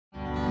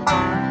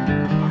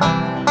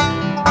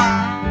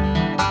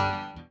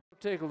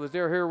Tickled that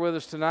they're here with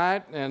us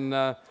tonight, and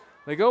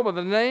they go by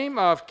the name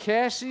of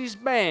Cassey's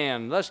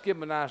Band. Let's give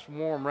them a nice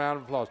warm round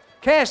of applause.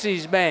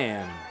 Cassey's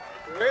Band.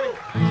 Ready?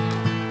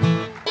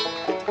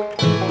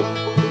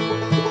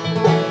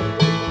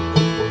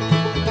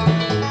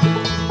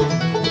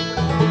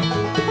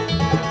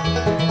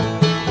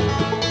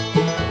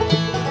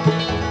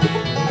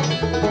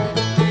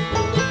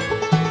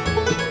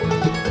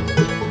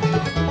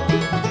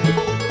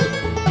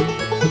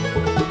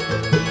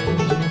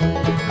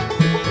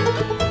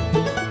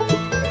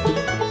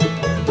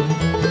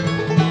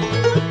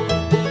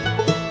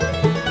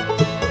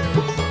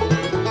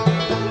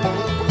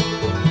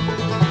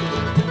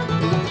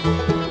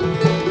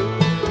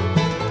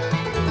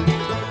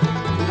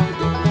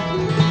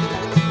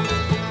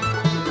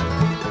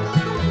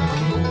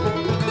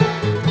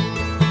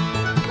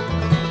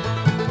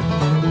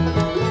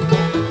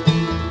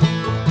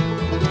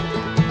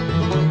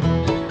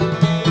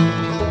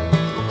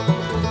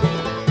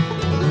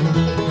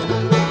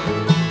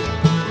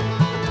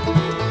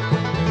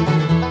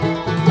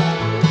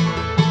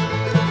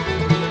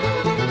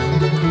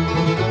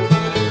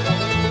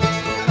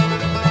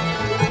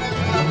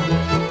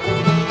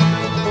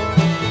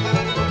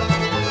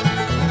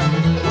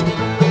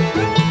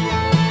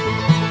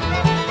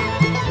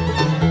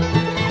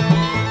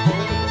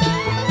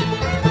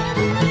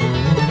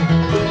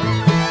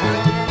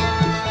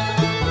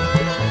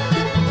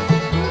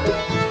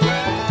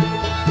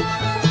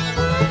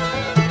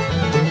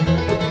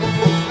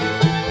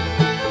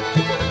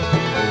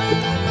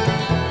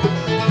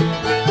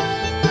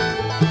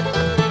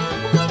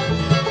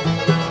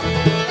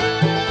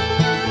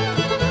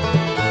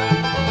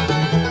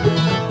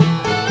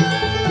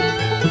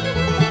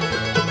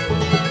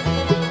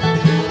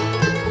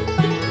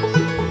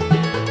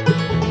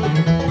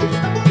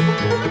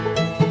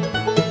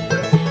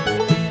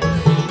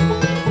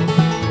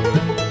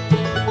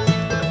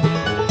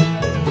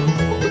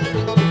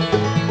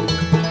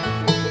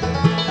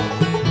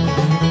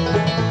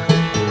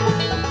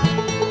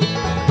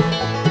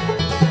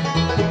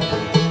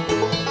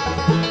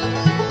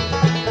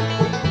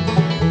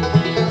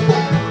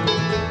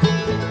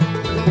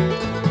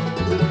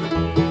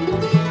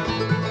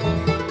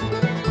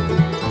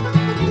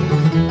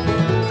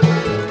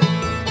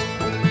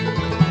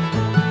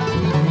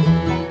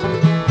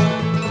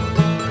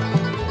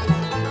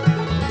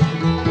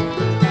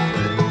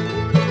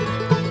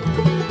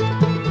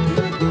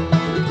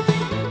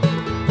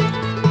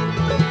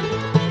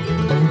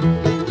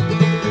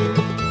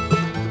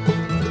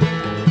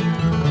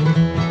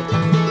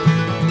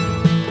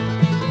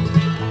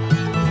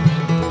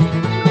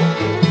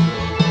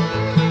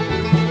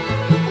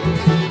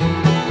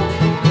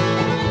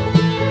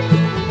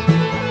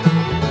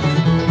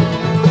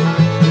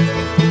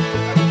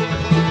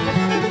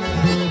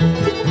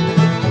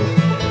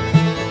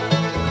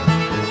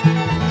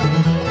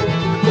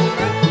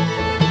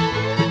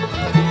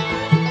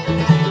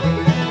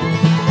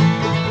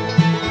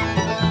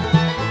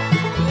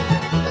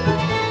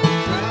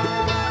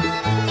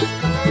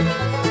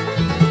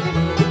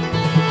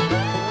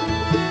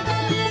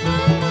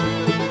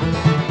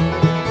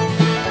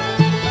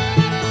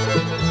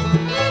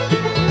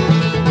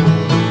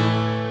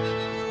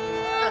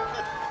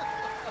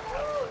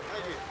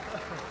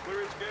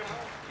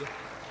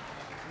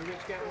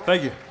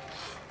 Thank you.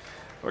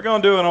 We're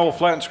going to do an old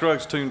Flat and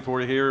Scruggs tune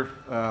for you here.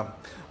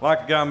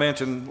 Like a guy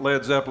mentioned,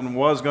 Led Zeppelin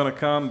was going to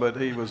come, but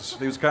he was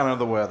kind of under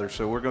the weather,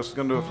 so we're just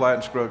going to do a Flat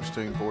and Scruggs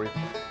tune for you.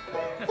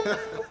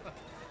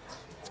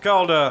 It's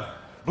called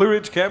Blue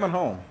Ridge Cabin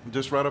Home,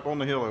 just right up on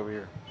the hill over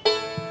here.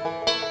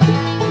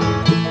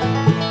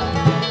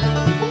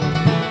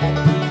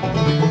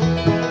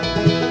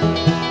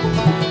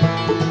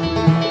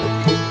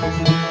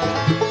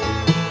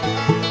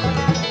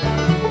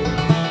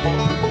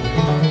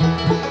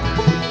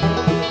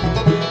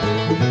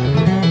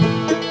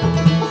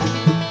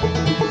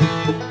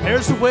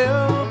 There's a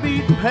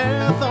well-beaten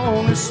path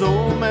on this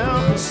old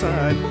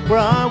mountainside where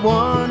I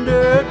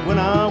wandered when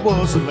I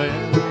was a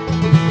lad,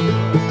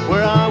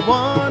 where I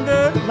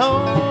wandered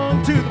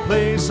along to the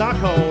place I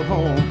called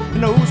home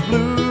in those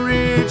Blue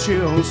Ridge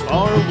hills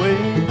far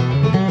away.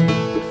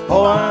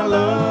 Oh, I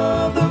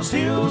love those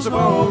hills of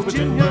old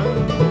Virginia.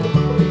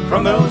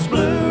 From those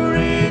Blue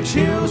Ridge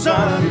hills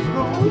I've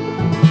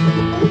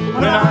grown.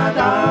 When I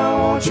die,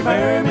 won't you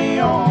bury me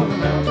on the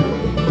mountain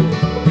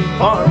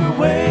far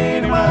away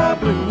to my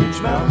Blue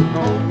Ridge mountain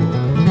home?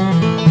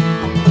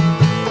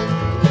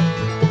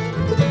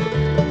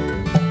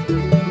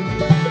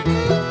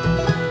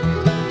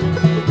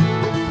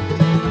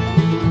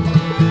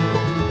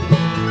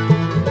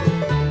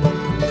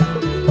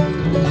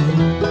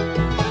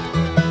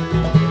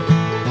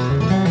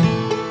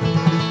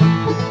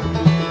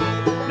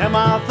 Now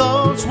my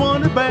thoughts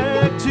wander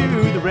back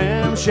to the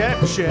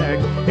ramshackle shack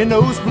in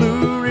those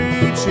Blue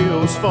Ridge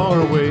hills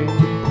far away.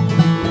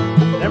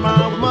 There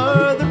my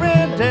mother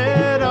and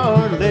dad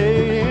are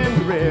laying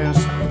to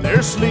rest.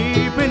 They're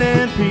sleeping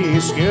in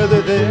peace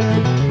together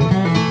there.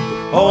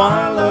 Oh,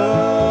 I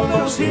love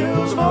those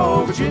hills of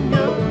old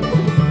Virginia.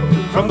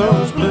 From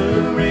those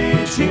Blue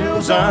Ridge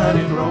hills I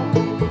did roam.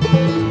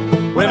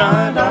 When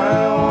I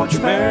die, won't you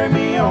marry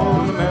me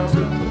on the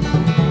mountain,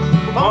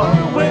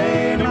 far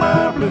away to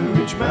my Blue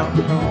Ridge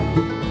mountain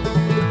home.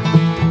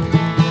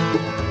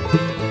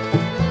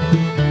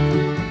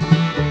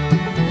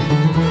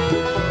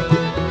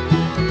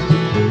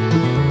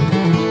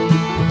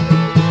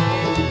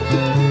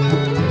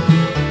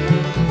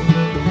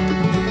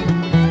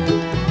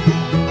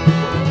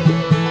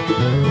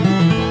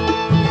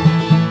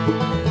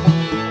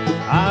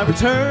 I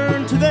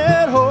return to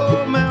that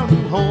old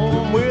mountain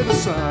home with a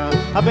sigh.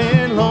 I've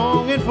been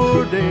longing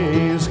for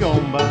days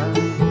gone by.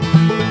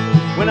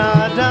 When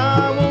I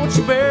die, won't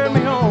you bury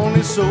me on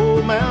this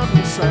old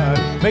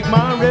mountainside? Make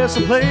my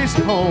resting place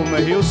at home,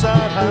 the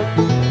hillside high.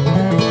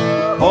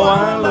 Oh,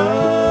 I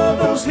love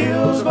those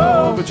hills of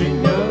old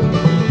Virginia.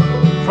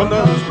 From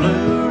those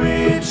Blue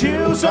Ridge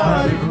hills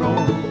I did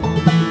roam.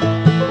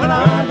 When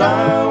I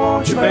die,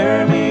 won't you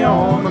bury me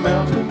on the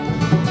mountain,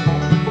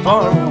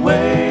 far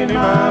away near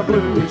my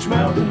Blue Ridge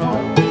mountain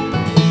home.